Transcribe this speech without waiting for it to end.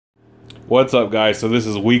What's up, guys? So this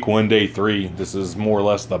is week 1, day 3. This is more or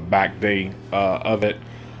less the back day of it.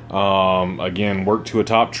 Again, work to a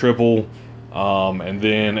top triple, and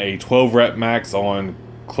then a 12 rep max on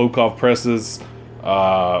Klokov presses,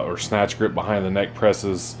 or snatch grip behind the neck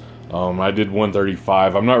presses. I did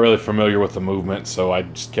 135. I'm not really familiar with the movement, so I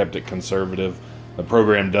just kept it conservative. The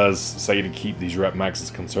program does say to keep these rep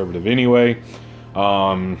maxes conservative anyway.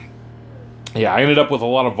 Yeah, I ended up with a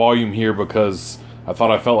lot of volume here because I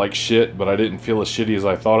thought I felt like shit, but I didn't feel as shitty as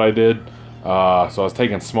I thought I did. So I was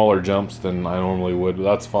taking smaller jumps than I normally would, but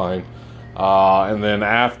that's fine. And then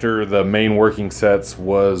after the main working sets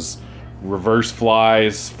was reverse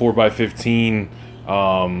flies, 4x15,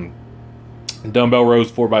 dumbbell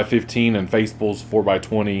rows 4x15, and face pulls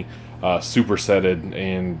 4x20, supersetted,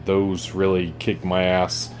 and those really kicked my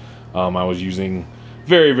ass. I was using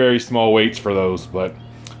very, very small weights for those, but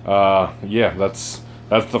yeah, that's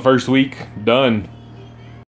the first week done.